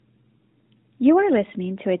You are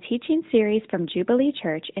listening to a teaching series from Jubilee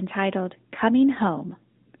Church entitled Coming Home.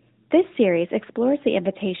 This series explores the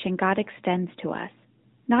invitation God extends to us,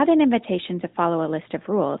 not an invitation to follow a list of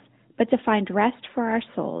rules, but to find rest for our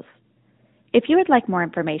souls. If you would like more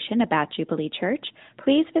information about Jubilee Church,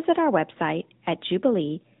 please visit our website at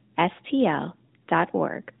jubileestl.org.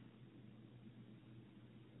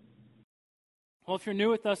 Well, if you're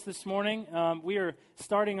new with us this morning, we are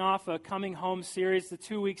starting off a Coming Home series, the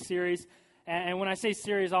 2-week series. And when I say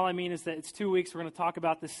series, all I mean is that it's 2 weeks. We're going to talk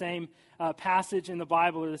about the same passage in the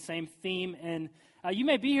Bible or the same theme. And you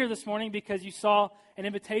may be here this morning because you saw an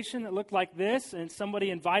invitation that looked like this, and somebody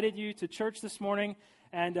invited you to church this morning.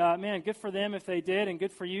 And man, good for them if they did, and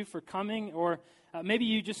good for you for coming. Or maybe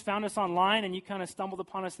you just found us online and you kind of stumbled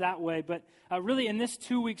upon us that way. But really, in this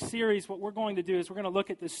 2-week series, what we're going to do is we're going to look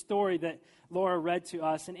at this story that Laura read to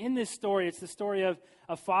us. And in this story, it's the story of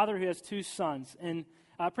a father who has 2 sons. And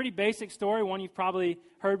a pretty basic story, one you've probably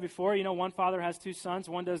heard before. You know, one father has 2 sons,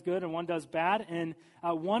 one does good and one does bad. And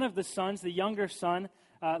one of the sons, the younger son,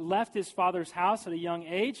 left his father's house at a young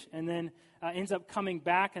age and then ends up coming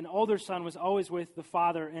back. An older son was always with the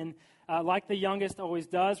father. And like the youngest always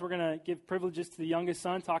does, we're going to give privileges to the youngest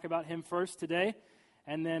son, talk about him first today.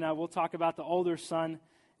 And then we'll talk about the older son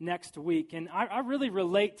next week. And I really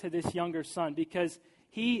relate to this younger son because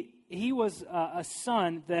he was a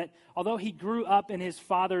son that, although he grew up in his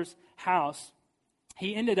father's house,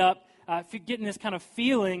 he ended up getting this kind of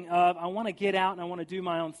feeling of, I want to get out and I want to do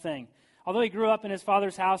my own thing. Although he grew up in his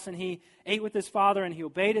father's house and he ate with his father and he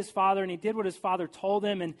obeyed his father and he did what his father told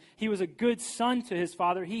him and he was a good son to his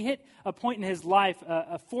father, he hit a point in his life,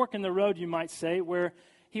 a fork in the road, you might say, where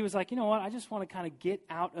he was like, you know what, I just want to kind of get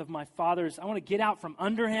out of my father's, I want to get out from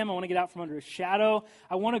under him, I want to get out from under his shadow,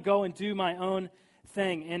 I want to go and do my own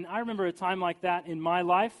thing. And I remember a time like that in my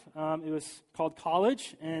life. It was called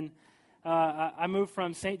college, and I moved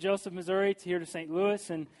from St. Joseph, Missouri, to here to St. Louis,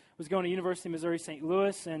 and was going to University of Missouri, St.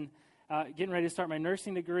 Louis, and getting ready to start my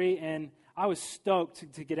nursing degree. And I was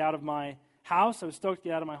stoked to get out of my house. I was stoked to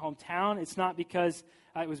get out of my hometown. It's not because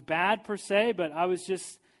it was bad per se, but I was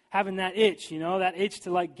just having that itch, you know, that itch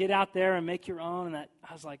to like get out there and make your own. And that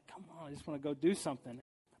I was like, come on, I just want to go do something.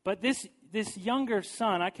 But this younger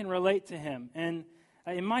son, I can relate to him. And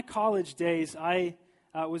in my college days, I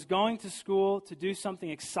was going to school to do something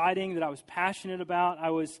exciting that I was passionate about. I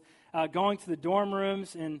was going to the dorm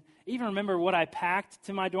rooms and even remember what I packed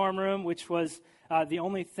to my dorm room, which was the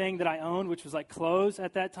only thing that I owned, which was like clothes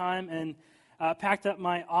at that time. And packed up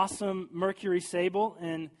my awesome Mercury Sable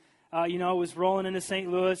and, was rolling into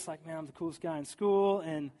St. Louis like, man, I'm the coolest guy in school.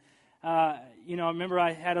 And I remember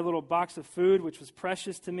I had a little box of food, which was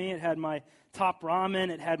precious to me. It had my top ramen.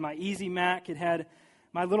 It had my Easy Mac. It had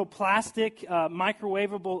my little plastic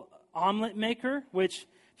microwavable omelet maker, which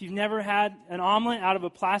if you've never had an omelet out of a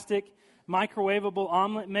plastic microwavable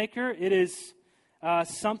omelet maker, it is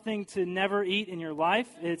something to never eat in your life.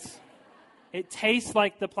 It tastes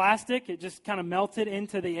like the plastic. It just kind of melted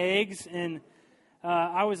into the eggs. And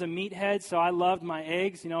I was a meathead, so I loved my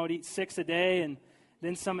eggs. You know, I'd eat 6 a day and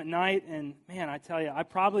then some at night, and man, I tell you, I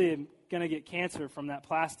probably am going to get cancer from that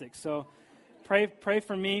plastic. So pray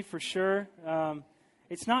for me for sure.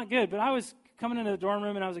 It's not good, but I was coming into the dorm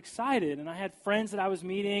room, and I was excited, and I had friends that I was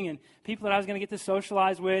meeting and people that I was going to get to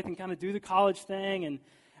socialize with and kind of do the college thing. And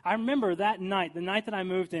I remember that night, the night that I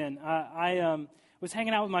moved in, I was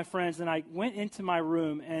hanging out with my friends, and I went into my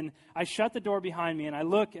room, and I shut the door behind me, and I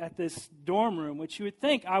look at this dorm room, which you would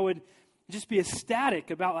think I would just be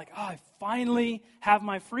ecstatic about, like, oh, I finally have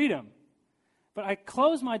my freedom. But I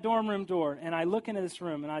close my dorm room door, and I look into this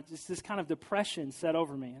room, and this kind of depression set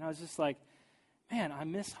over me. And I was just like, man, I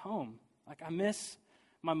miss home. Like, I miss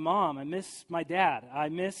my mom. I miss my dad. I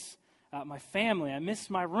miss my family. I miss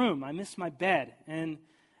my room. I miss my bed. And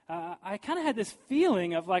I kind of had this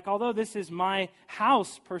feeling of, like, although this is my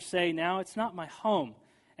house per se now, it's not my home.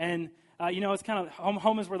 And it's kind of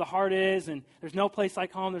home is where the heart is, and there's no place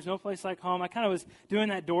like home. There's no place like home. I kind of was doing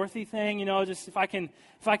that Dorothy thing, just if I can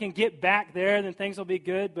get back there, then things will be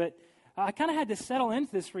good. But I kind of had to settle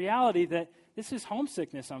into this reality that this is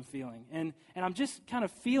homesickness I'm feeling, and I'm just kind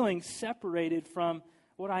of feeling separated from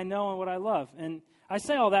what I know and what I love. And I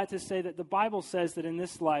say all that to say that the Bible says that in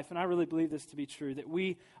this life, and I really believe this to be true, that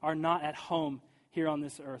we are not at home here on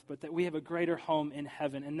this earth, but that we have a greater home in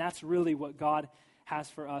heaven, and that's really what God has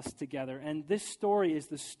for us together. And this story is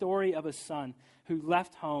the story of a son who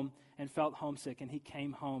left home and felt homesick, and he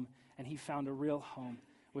came home and he found a real home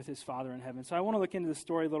with his Father in heaven. So I want to look into the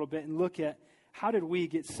story a little bit and look at how did we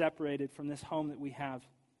get separated from this home that we have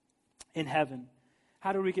in heaven.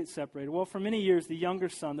 How did we get separated? Well, for many years, the younger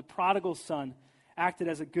son, the prodigal son, acted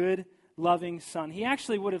as a good loving son. He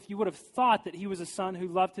actually you would have thought that he was a son who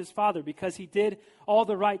loved his father because he did all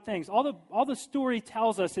the right things. All the story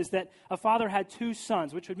tells us is that a father had two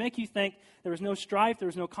sons, which would make you think there was no strife, there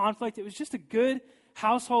was no conflict. It was just a good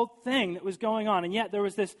household thing that was going on. And yet there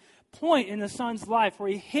was this point in the son's life where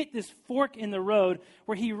he hit this fork in the road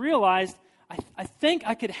where he realized, I think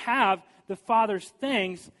I could have the father's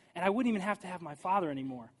things and I wouldn't even have to have my father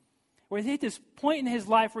anymore. Where he hit this point in his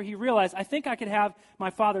life where he realized, I think I could have my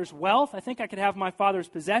father's wealth. I think I could have my father's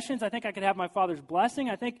possessions. I think I could have my father's blessing.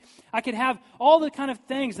 I think I could have all the kind of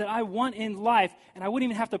things that I want in life, and I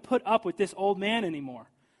wouldn't even have to put up with this old man anymore.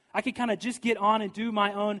 I could kind of just get on and do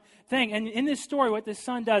my own thing. And in this story, what this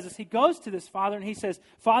son does is he goes to this father and he says,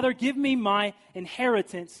 Father, give me my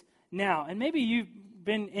inheritance now. And maybe you've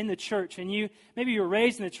been in the church and maybe you were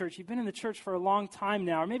raised in the church. You've been in the church for a long time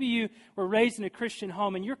now. Or maybe you were raised in a Christian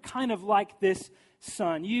home and you're kind of like this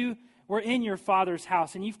son. You were in your father's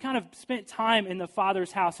house and you've kind of spent time in the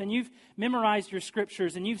father's house and you've memorized your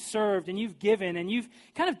scriptures and you've served and you've given and you've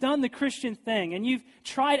kind of done the Christian thing and you've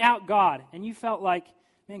tried out God and you felt like,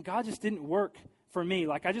 man, God just didn't work for me.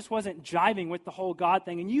 Like I just wasn't jiving with the whole God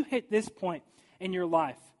thing. And you hit this point in your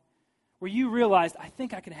life where you realized, I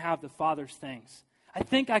think I can have the Father's things. I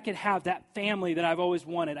think I could have that family that I've always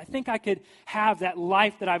wanted. I think I could have that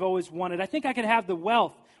life that I've always wanted. I think I could have the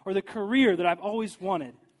wealth or the career that I've always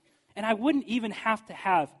wanted. And I wouldn't even have to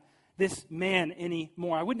have this man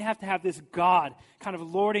anymore. I wouldn't have to have this God kind of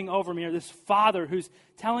lording over me or this Father who's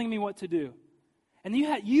telling me what to do. And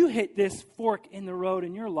you hit this fork in the road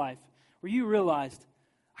in your life where you realized,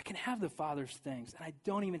 I can have the Father's things, and I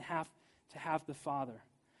don't even have to have the Father.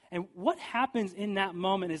 And what happens in that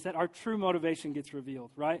moment is that our true motivation gets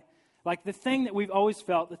revealed, right? Like the thing that we've always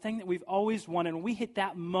felt, the thing that we've always wanted, when we hit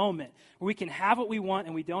that moment where we can have what we want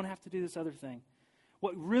and we don't have to do this other thing,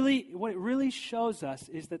 what it really shows us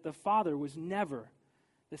is that the Father was never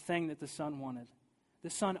the thing that the Son wanted. The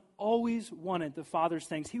Son always wanted the Father's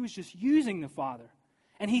things. He was just using the Father.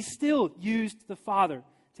 And he still used the Father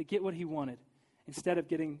to get what he wanted instead of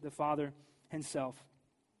getting the Father himself.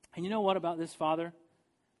 And you know what about this Father?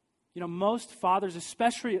 You know, most fathers,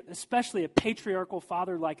 especially a patriarchal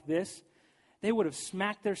father like this, they would have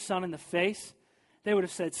smacked their son in the face. They would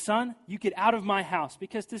have said, son, you get out of my house.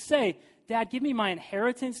 Because to say, Dad, give me my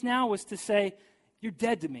inheritance now was to say, you're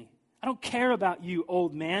dead to me. I don't care about you,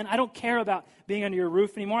 old man. I don't care about being under your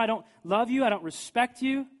roof anymore. I don't love you. I don't respect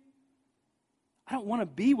you. I don't want to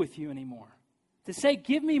be with you anymore. To say,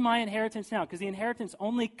 give me my inheritance now, because the inheritance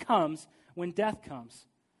only comes when death comes,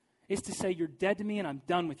 is to say, you're dead to me and I'm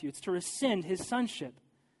done with you. It's to rescind his sonship.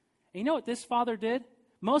 And you know what this father did?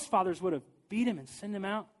 Most fathers would have beat him and sent him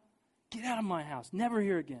out. Get out of my house. Never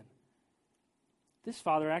here again. This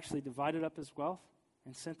father actually divided up his wealth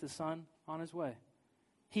and sent the son on his way.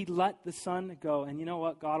 He let the son go. And you know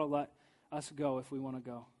what? God will let us go if we want to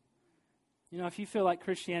go. You know, if you feel like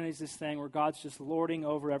Christianity is this thing where God's just lording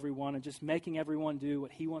over everyone and just making everyone do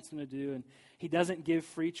what he wants them to do, and he doesn't give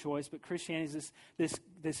free choice, but Christianity is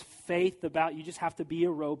this faith about you just have to be a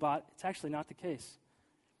robot, it's actually not the case.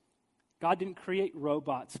 God didn't create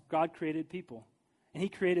robots. God created people. And he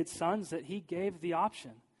created sons that he gave the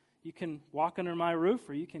option. You can walk under my roof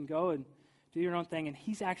or you can go and do your own thing. And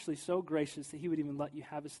he's actually so gracious that he would even let you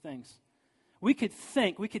have his things. We could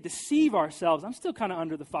deceive ourselves. I'm still kind of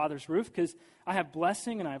under the Father's roof because I have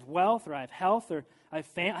blessing and I have wealth or I have health or I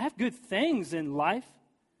have good things in life.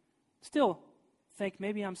 Still think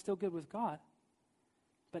maybe I'm still good with God.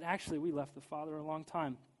 But actually we left the Father a long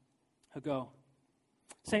time ago.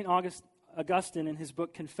 St. Augustine in his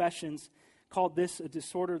book Confessions called this a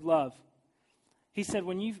disordered love. He said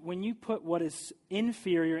when you put what is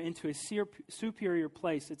inferior into a superior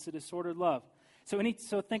place, it's a disordered love.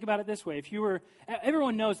 So think about it this way.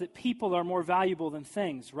 Everyone knows that people are more valuable than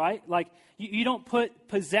things, right? Like you don't put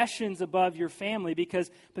possessions above your family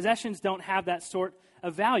because possessions don't have that sort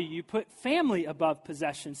of value. You put family above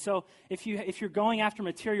possessions. So if you're going after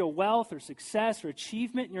material wealth or success or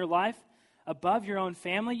achievement in your life above your own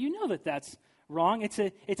family, you know that that's wrong. It's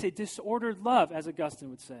a disordered love, as Augustine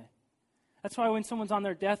would say. That's why when someone's on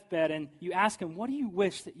their deathbed and you ask them, what do you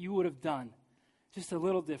wish that you would have done? Just a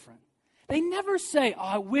little different. They never say,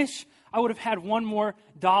 I wish I would have had one more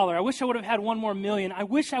dollar. I wish I would have had one more million. I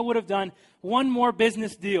wish I would have done one more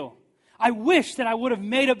business deal. I wish that I would have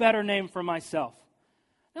made a better name for myself.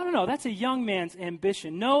 No. That's a young man's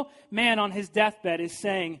ambition. No man on his deathbed is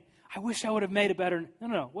saying, I wish I would have made a better...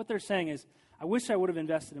 No. What they're saying is, I wish I would have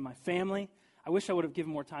invested in my family. I wish I would have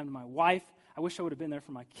given more time to my wife. I wish I would have been there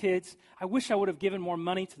for my kids. I wish I would have given more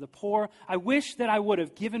money to the poor. I wish that I would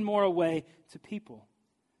have given more away to people.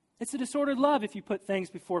 It's a disordered love if you put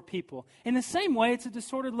things before people. In the same way, it's a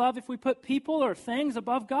disordered love if we put people or things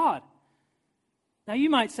above God. Now,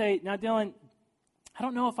 you might say, now, Dylan, I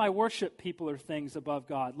don't know if I worship people or things above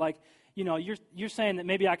God. Like, you're saying that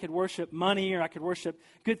maybe I could worship money or I could worship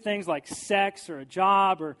good things like sex or a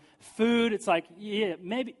job or food. It's like, yeah,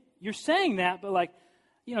 maybe you're saying that, but like,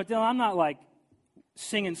 Dylan, I'm not like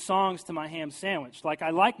singing songs to my ham sandwich. Like,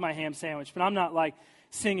 I like my ham sandwich, but I'm not like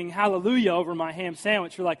singing hallelujah over my ham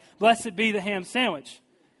sandwich. You're like, blessed be the ham sandwich.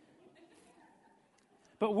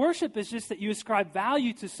 But worship is just that you ascribe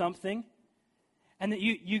value to something and that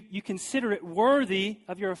you consider it worthy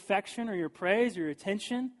of your affection or your praise or your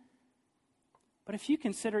attention. But if you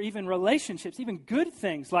consider even relationships, even good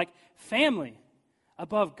things like family,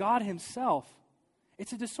 above God himself,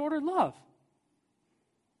 it's a disordered love.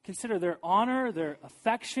 Consider their honor, their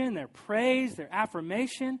affection, their praise, their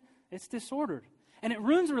affirmation. It's disordered. And it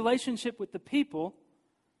ruins a relationship with the people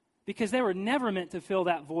because they were never meant to fill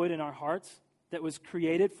that void in our hearts that was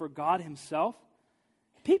created for God himself.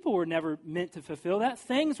 People were never meant to fulfill that.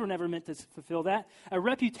 Things were never meant to fulfill that. A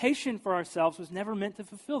reputation for ourselves was never meant to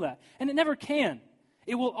fulfill that. And it never can.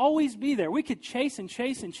 It will always be there. We could chase and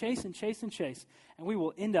chase and chase and chase and chase, and we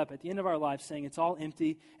will end up at the end of our life saying it's all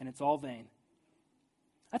empty and it's all vain.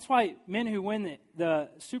 That's why men who win the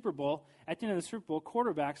Super Bowl, at the end of the Super Bowl,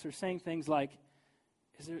 quarterbacks are saying things like,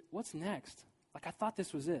 what's next? Like, I thought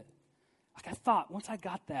this was it. Like, I thought once I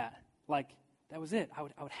got that, like, that was it. I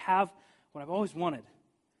would have what I've always wanted.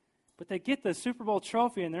 But they get the Super Bowl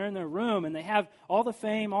trophy, and they're in their room, and they have all the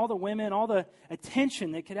fame, all the women, all the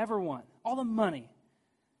attention they could ever want, all the money.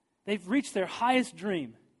 They've reached their highest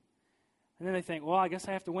dream. And then they think, well, I guess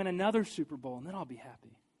I have to win another Super Bowl, and then I'll be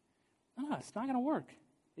happy. No, it's not going to work.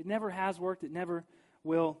 It never has worked. It never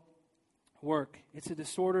will work. It's a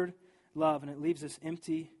disordered love, and it leaves us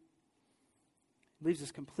empty. It leaves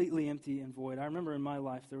us completely empty and void. I remember in my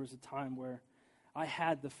life there was a time where I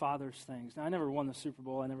had the Father's things. Now, I never won the Super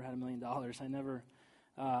Bowl. I never had $1 million. I never,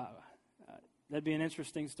 that'd be an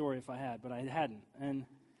interesting story if I had, but I hadn't.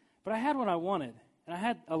 But I had what I wanted. And I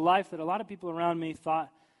had a life that a lot of people around me thought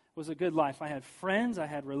was a good life. I had friends. I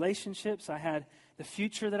had relationships. I had the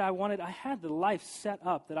future that I wanted. I had the life set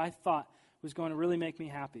up that I thought was going to really make me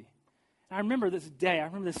happy. And I remember this day. I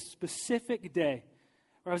remember this specific day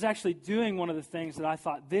where I was actually doing one of the things that I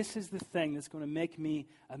thought, this is the thing that's going to make me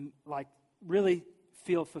really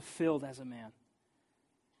feel fulfilled as a man.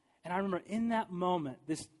 And I remember in that moment,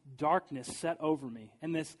 this darkness set over me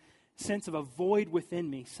and this sense of a void within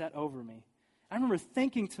me set over me. I remember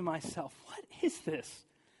thinking to myself, what is this?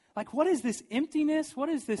 Like, what is this emptiness? What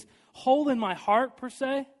is this hole in my heart, per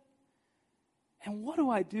se? And what do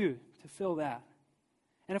I do to fill that?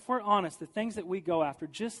 And if we're honest, the things that we go after,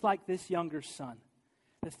 just like this younger son,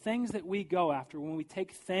 the things that we go after when we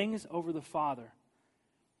take things over the Father,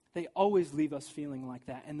 they always leave us feeling like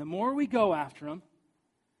that. And the more we go after them,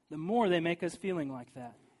 the more they make us feeling like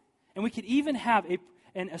that. And we could even have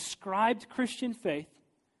an ascribed Christian faith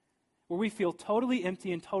where we feel totally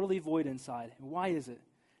empty and totally void inside. And why is it?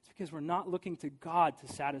 It's because we're not looking to God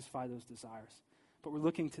to satisfy those desires, but we're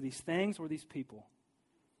looking to these things or these people.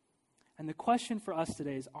 And the question for us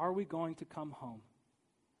today is, are we going to come home?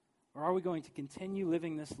 Or are we going to continue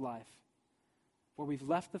living this life where we've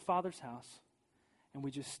left the Father's house and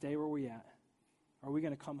we just stay where we're at? Or are we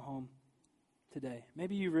going to come home today?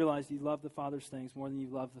 Maybe you realize you love the Father's things more than you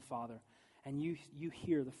love the Father. And you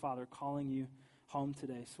hear the Father calling you home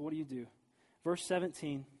today. So what do? Verse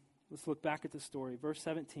 17, let's look back at the story. Verse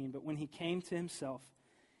 17, but when he came to himself,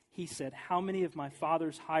 he said, how many of my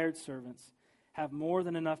father's hired servants have more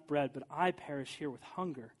than enough bread, but I perish here with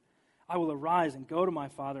hunger? I will arise and go to my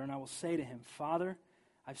father, and I will say to him, Father,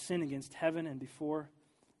 I've sinned against heaven and before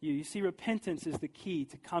you. You see, repentance is the key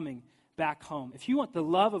to coming back home. If you want the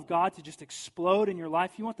love of God to just explode in your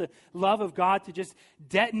life, you want the love of God to just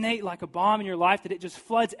detonate like a bomb in your life, that it just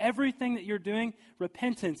floods everything that you're doing,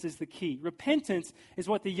 repentance is the key. Repentance is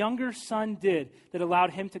what the younger son did that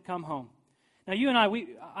allowed him to come home. Now, you and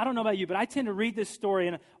I don't know about you, but I tend to read this story,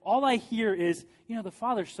 and all I hear is, the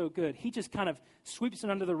Father's so good. He just kind of sweeps it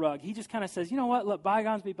under the rug. He just kind of says, you know what, let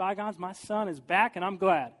bygones be bygones. My son is back, and I'm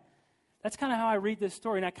glad. That's kind of how I read this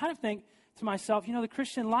story. And I kind of think to myself, the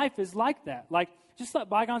Christian life is like that. Like, just let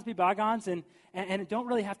bygones be bygones and don't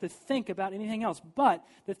really have to think about anything else. But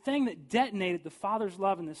the thing that detonated the Father's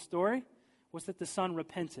love in this story was that the son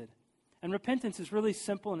repented. And repentance is really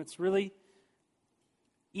simple, and it's really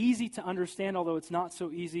easy to understand, although it's not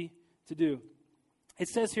so easy to do. It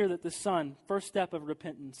says here that the son, first step of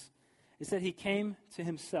repentance, is that he came to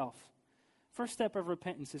himself. First step of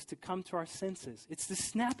repentance is to come to our senses. It's to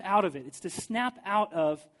snap out of it. It's to snap out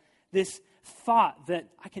of this thought that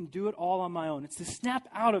I can do it all on my own. It's to snap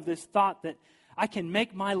out of this thought that I can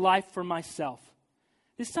make my life for myself.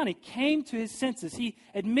 This son, he came to his senses. He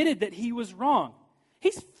admitted that he was wrong.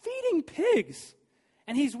 He's feeding pigs,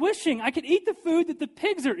 and he's wishing I could eat the food that the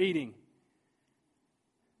pigs are eating.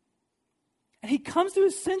 And he comes to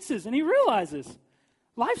his senses, and he realizes,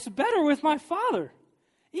 life's better with my father.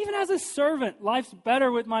 Even as a servant, life's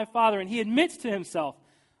better with my father. And he admits to himself,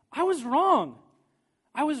 I was wrong.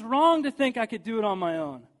 I was wrong to think I could do it on my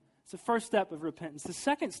own. It's the first step of repentance. The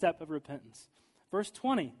second step of repentance, verse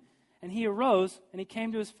 20, and he arose and he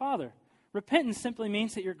came to his father. Repentance simply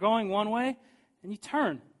means that you're going one way and you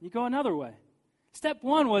turn, you go another way. Step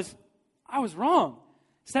one was, I was wrong.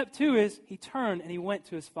 Step two is, he turned and he went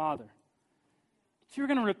to his father. If you were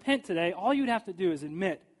going to repent today, all you'd have to do is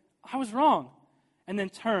admit, I was wrong, and then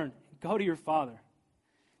turn and go to your father.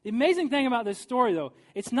 The amazing thing about this story, though,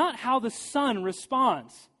 it's not how the son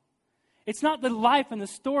responds. It's not the life and the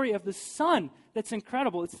story of the son that's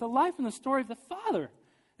incredible. It's the life and the story of the father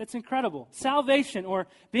that's incredible. Salvation, or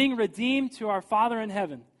being redeemed to our Father in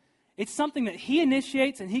heaven, it's something that he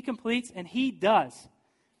initiates and he completes and he does.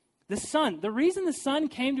 The son, the reason the son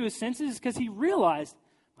came to his senses is because he realized,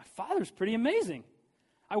 my father's pretty amazing.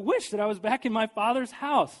 I wish that I was back in my father's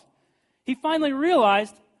house. He finally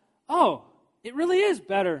realized, oh, it really is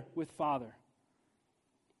better with father.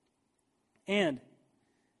 And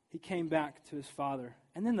he came back to his father.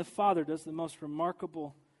 And then the father does the most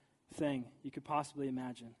remarkable thing you could possibly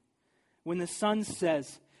imagine. When the son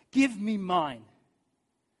says, give me mine.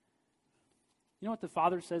 You know what the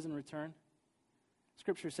father says in return?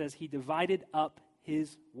 Scripture says he divided up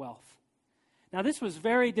his wealth. Now, this was a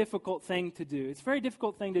very difficult thing to do. It's a very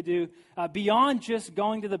difficult thing to do beyond just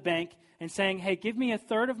going to the bank and saying, hey, give me a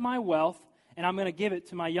third of my wealth, and I'm going to give it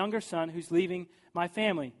to my younger son who's leaving my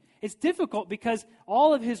family. It's difficult because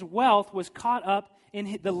all of his wealth was caught up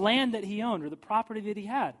in the land that he owned or the property that he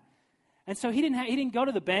had. And so he didn't go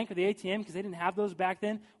to the bank or the ATM because they didn't have those back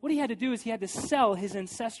then. What he had to do is he had to sell his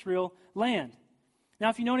ancestral land. Now,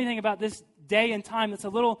 if you know anything about this day and time, it's a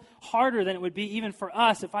little harder than it would be even for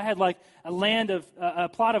us. If I had like a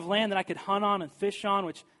plot of land that I could hunt on and fish on,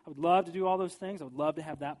 which I would love to do all those things. I would love to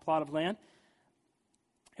have that plot of land.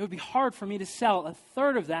 It would be hard for me to sell a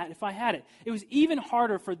third of that if I had it. It was even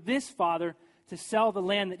harder for this father to sell the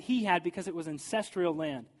land that he had because it was ancestral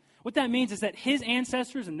land. What that means is that his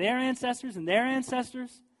ancestors and their ancestors and their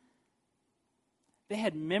ancestors, they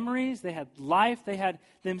had memories, they had life, they had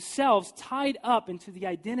themselves tied up into the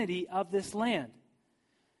identity of this land.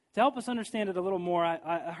 To help us understand it a little more,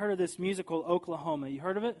 I heard of this musical, Oklahoma. You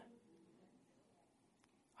heard of it?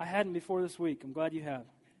 I hadn't before this week. I'm glad you have.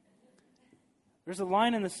 There's a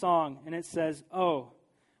line in the song, and it says, oh,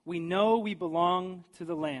 we know we belong to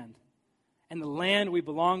the land, and the land we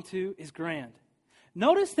belong to is grand.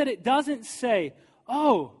 Notice that it doesn't say,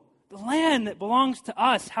 oh, the land that belongs to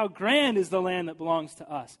us, how grand is the land that belongs to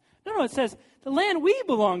us. No, it says the land we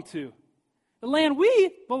belong to. The land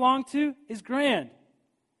we belong to is grand.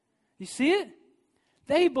 You see it?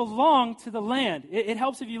 They belong to the land. It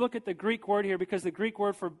helps if you look at the Greek word here, because the Greek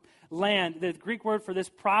word for land, the Greek word for this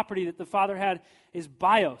property that the father had is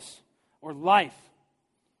bios, or life.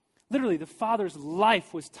 Literally, the father's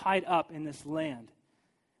life was tied up in this land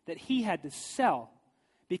that he had to sell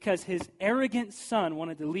because his arrogant son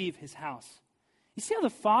wanted to leave his house. You see how the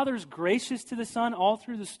father's gracious to the son all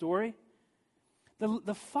through the story?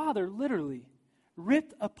 The father literally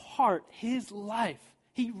ripped apart his life.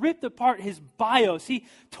 He ripped apart his bios. He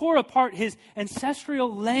tore apart his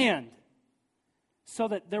ancestral land so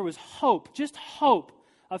that there was hope, just hope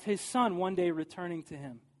of his son one day returning to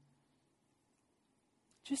him.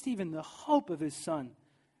 Just even the hope of his son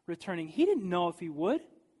returning. He didn't know if he would.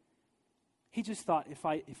 He just thought, if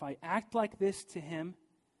I act like this to him,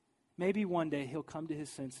 maybe one day he'll come to his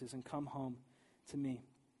senses and come home to me.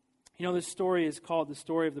 You know, this story is called the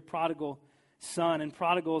story of the prodigal son, and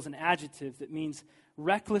prodigal is an adjective that means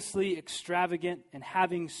recklessly extravagant and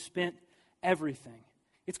having spent everything.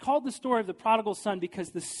 It's called the story of the prodigal son because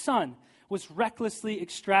the son was recklessly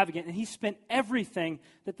extravagant and he spent everything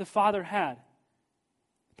that the father had.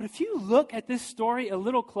 But if you look at this story a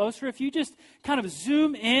little closer, if you just kind of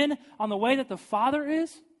zoom in on the way that the father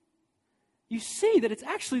is, you see that it's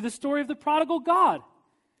actually the story of the prodigal God.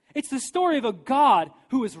 It's the story of a God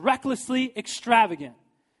who is recklessly extravagant.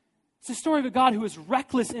 It's the story of a God who is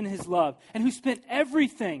reckless in his love and who spent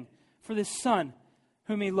everything for this son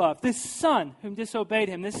whom he loved, this son whom disobeyed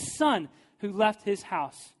him, this son who left his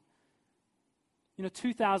house. You know,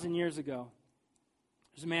 2,000 years ago,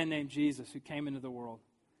 there's a man named Jesus who came into the world.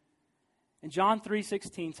 And John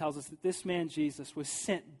 3:16 tells us that this man Jesus was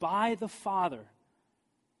sent by the Father.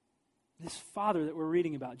 This Father that we're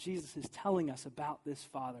reading about, Jesus is telling us about this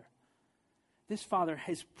Father. This Father,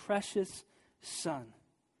 his precious Son,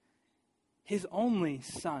 his only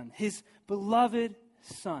Son, his beloved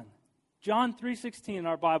Son. John 3:16 in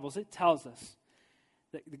our Bibles, it tells us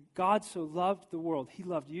that God so loved the world, he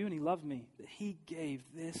loved you and he loved me, that he gave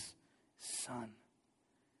this Son,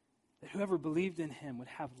 that whoever believed in him would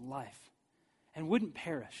have life and wouldn't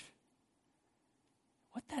perish.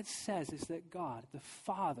 What that says is that God, the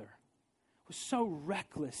Father, was so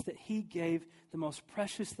reckless that he gave the most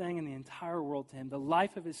precious thing in the entire world to him, the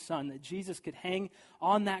life of his Son, that Jesus could hang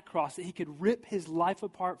on that cross, that he could rip his life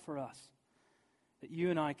apart for us, that you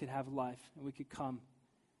and I could have life and we could come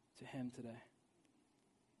to him today.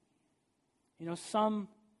 You know, some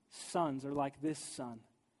sons are like this son,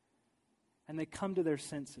 and they come to their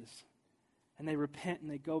senses, and they repent,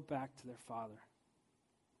 and they go back to their father.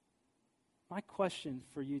 My question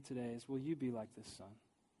for you today is, will you be like this son?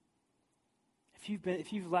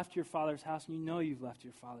 If you've left your father's house, and you know you've left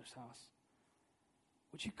your father's house,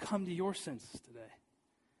 would you come to your senses today?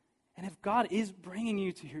 And if God is bringing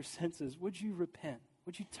you to your senses, would you repent?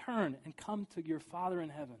 Would you turn and come to your Father in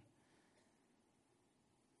heaven?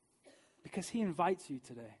 Because he invites you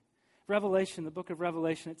today. Revelation, the book of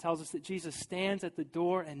Revelation, it tells us that Jesus stands at the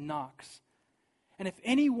door and knocks. And if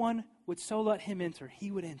anyone would so let him enter,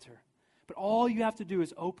 he would enter. But all you have to do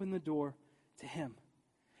is open the door to him.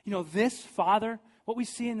 You know, this Father, what we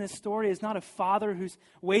see in this story is not a father who's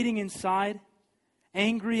waiting inside,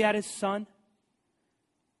 angry at his son,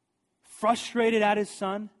 frustrated at his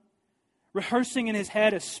son, rehearsing in his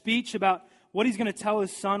head a speech about what he's going to tell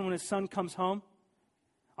his son when his son comes home.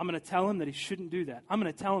 I'm going to tell him that he shouldn't do that. I'm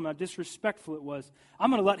going to tell him how disrespectful it was. I'm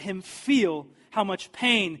going to let him feel how much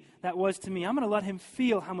pain that was to me. I'm going to let him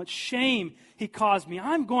feel how much shame he caused me.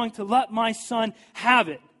 I'm going to let my son have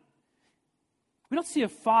it. We don't see a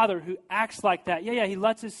father who acts like that. Yeah, he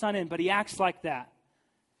lets his son in, but he acts like that.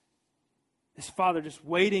 This father just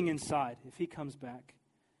waiting inside if he comes back,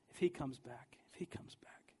 if he comes back, if he comes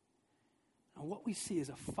back. And what we see is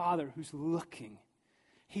a father who's looking.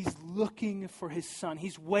 He's looking for his son.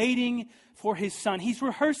 He's waiting for his son. He's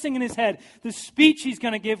rehearsing in his head the speech he's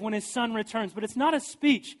going to give when his son returns. But it's not a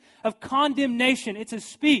speech of condemnation. It's a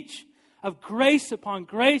speech of grace upon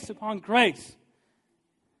grace upon grace.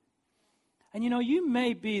 And you know, you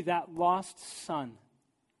may be that lost son.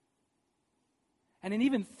 And in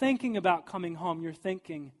even thinking about coming home, you're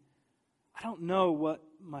thinking, I don't know what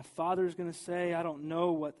my father's going to say. I don't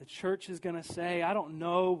know what the church is going to say. I don't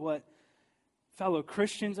know what fellow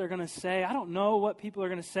Christians are going to say. I don't know what people are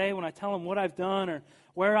going to say when I tell them what I've done or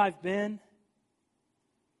where I've been.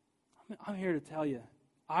 I'm here to tell you,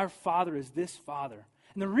 our Father is this Father.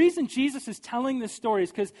 And the reason Jesus is telling this story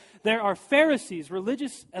is because there are Pharisees,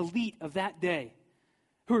 religious elite of that day,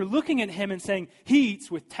 who are looking at him and saying, he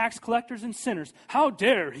eats with tax collectors and sinners. How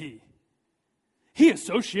dare he? He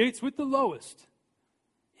associates with the lowest.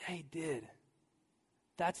 Yeah, he did.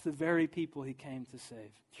 That's the very people he came to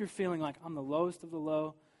save. If you're feeling like I'm the lowest of the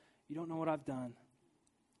low, you don't know what I've done.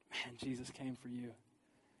 Man, Jesus came for you.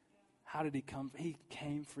 How did he come? He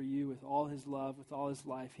came for you with all his love, with all his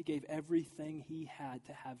life. He gave everything he had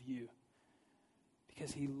to have you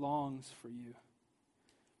because he longs for you.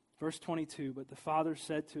 Verse 22, but the father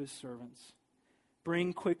said to his servants,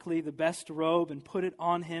 bring quickly the best robe and put it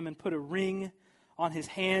on him, and put a ring on his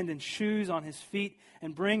hand and shoes on his feet,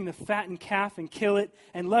 and bring the fattened calf and kill it,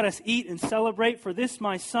 and let us eat and celebrate. For this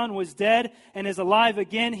my son was dead and is alive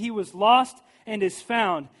again. He was lost and is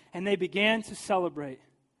found. And they began to celebrate.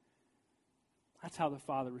 That's how the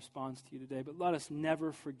Father responds to you today. But let us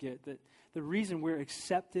never forget that the reason we're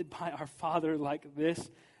accepted by our Father like this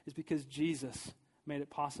is because Jesus made it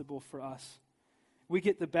possible for us. We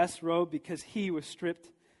get the best robe because he was stripped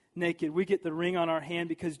naked. We get the ring on our hand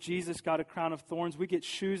because Jesus got a crown of thorns. We get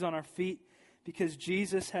shoes on our feet because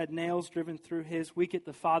Jesus had nails driven through his. We get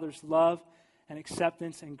the Father's love and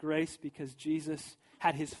acceptance and grace because Jesus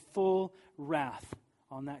had his full wrath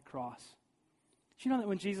on that cross. Did you know that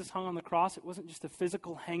when Jesus hung on the cross, it wasn't just a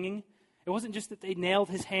physical hanging? It wasn't just that they nailed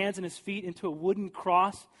his hands and his feet into a wooden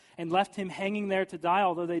cross and left him hanging there to die,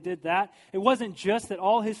 although they did that. It wasn't just that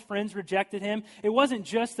all his friends rejected him. It wasn't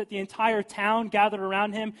just that the entire town gathered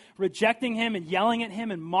around him, rejecting him and yelling at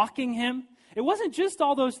him and mocking him. It wasn't just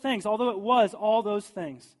all those things, although it was all those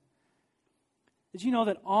things. Did you know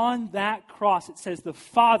that on that cross it says the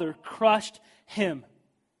Father crushed him?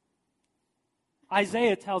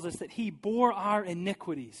 Isaiah tells us that he bore our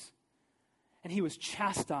iniquities and he was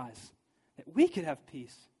chastised that we could have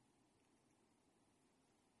peace.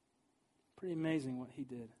 Pretty amazing what he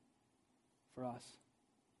did for us.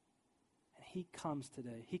 And he comes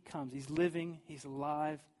today. He comes. He's living. He's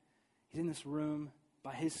alive. He's in this room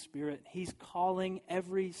by his Spirit. He's calling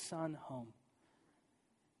every son home.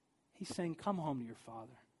 He's saying, come home to your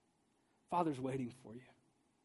Father. Father's waiting for you.